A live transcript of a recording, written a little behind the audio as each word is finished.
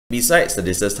Besides the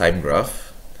distance time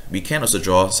graph, we can also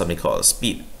draw something called a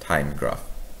speed time graph.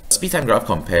 The speed time graph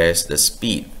compares the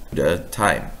speed to the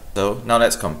time. So now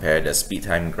let's compare the speed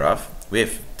time graph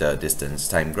with the distance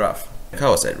time graph. If the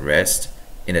car was at rest,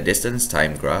 in the distance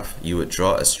time graph, you would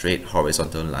draw a straight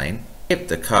horizontal line. If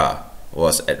the car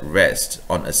was at rest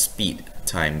on a speed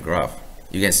time graph,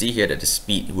 you can see here that the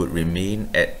speed would remain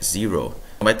at 0.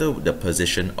 No matter the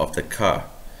position of the car,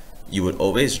 you would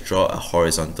always draw a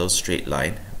horizontal straight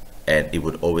line and it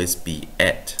would always be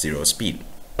at 0 speed.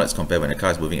 Let's compare when the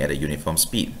car is moving at a uniform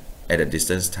speed. At a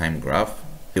distance time graph,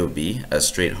 it would be a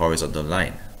straight horizontal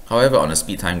line. However, on a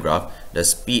speed time graph, the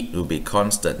speed will be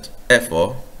constant.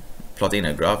 Therefore, plotting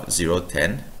a graph 0,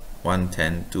 10, 1,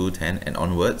 10, 2, 10 and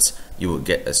onwards, you will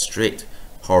get a straight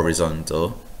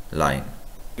horizontal line.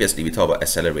 Previously, we talked about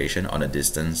acceleration on a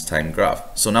distance time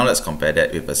graph. So now let's compare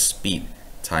that with a speed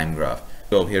time graph.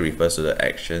 So here refers to the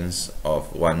actions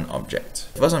of one object.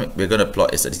 The first one we're going to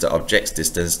plot is the object's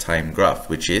distance time graph,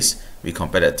 which is we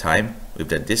compare the time with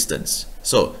the distance.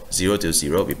 So 0 to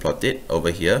 0, we plot it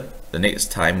over here. The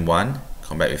next time 1,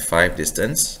 compare with 5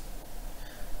 distance,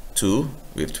 2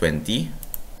 with 20,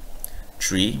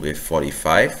 3 with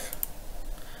 45,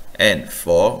 and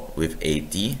 4 with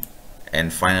 80,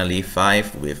 and finally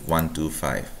 5 with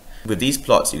 125. With these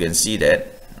plots, you can see that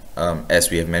as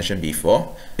we have mentioned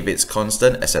before, if it's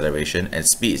constant acceleration and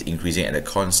speed is increasing at a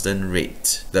constant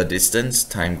rate, the distance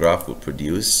time graph would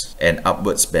produce an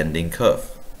upwards bending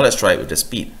curve. Now let's try it with the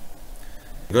speed.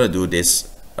 We're going to do this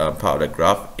part of the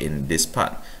graph in this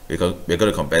part. We're going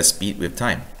to compare speed with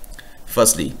time.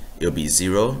 Firstly, it will be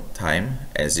 0 time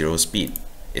at 0 speed.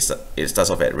 It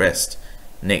starts off at rest.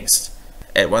 Next,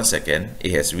 at 1 second,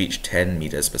 it has reached 10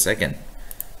 meters per second.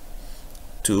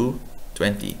 2,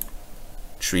 20.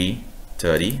 3,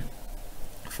 30,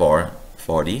 4,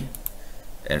 40,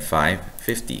 and 5,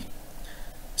 50.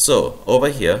 So over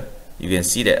here, you can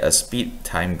see that a speed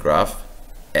time graph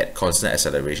at constant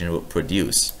acceleration would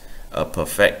produce a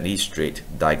perfectly straight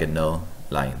diagonal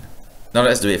line. Now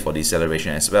let's do it for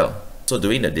deceleration as well. So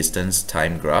doing the distance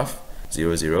time graph,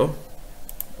 0, 0,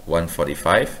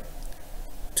 145,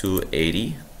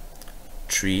 280,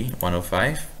 3,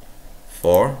 105,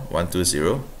 4,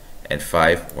 120, and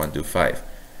 5, 125.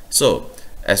 So,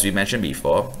 as we mentioned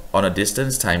before, on a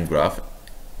distance time graph,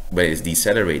 when it's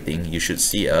decelerating, you should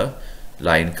see a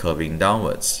line curving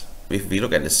downwards. If we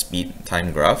look at the speed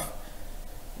time graph,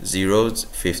 0 to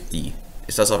 50,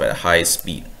 it starts off at a high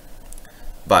speed,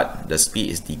 but the speed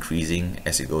is decreasing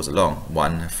as it goes along.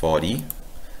 140,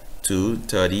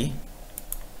 230,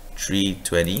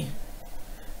 320,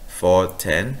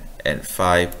 410, and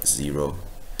 50.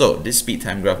 So this speed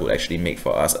time graph would actually make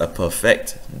for us a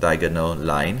perfect diagonal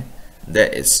line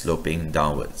that is sloping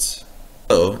downwards.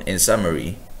 So in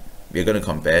summary, we're going to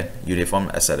compare uniform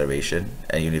acceleration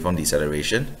and uniform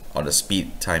deceleration on the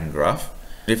speed time graph.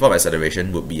 Uniform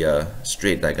acceleration would be a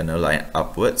straight diagonal line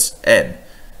upwards, and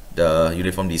the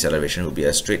uniform deceleration would be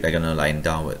a straight diagonal line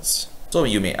downwards. So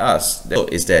you may ask, so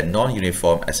is there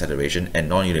non-uniform acceleration and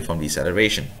non-uniform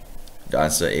deceleration? The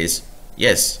answer is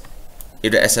yes.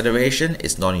 If the acceleration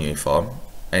is non-uniform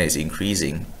and is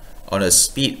increasing, on a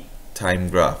speed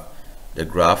time graph, the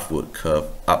graph would curve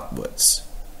upwards.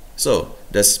 So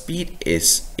the speed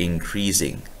is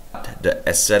increasing, but the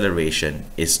acceleration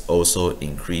is also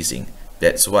increasing.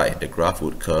 That's why the graph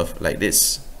would curve like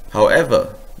this.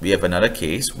 However, we have another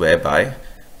case whereby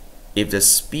if the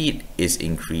speed is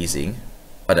increasing,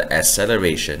 but the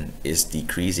acceleration is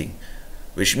decreasing,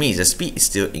 which means the speed is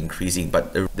still increasing,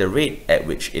 but the rate at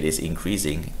which it is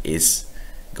increasing is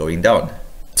going down.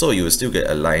 So you will still get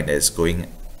a line that is going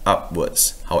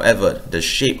upwards. However, the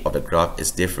shape of the graph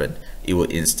is different. It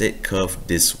will instead curve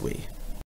this way.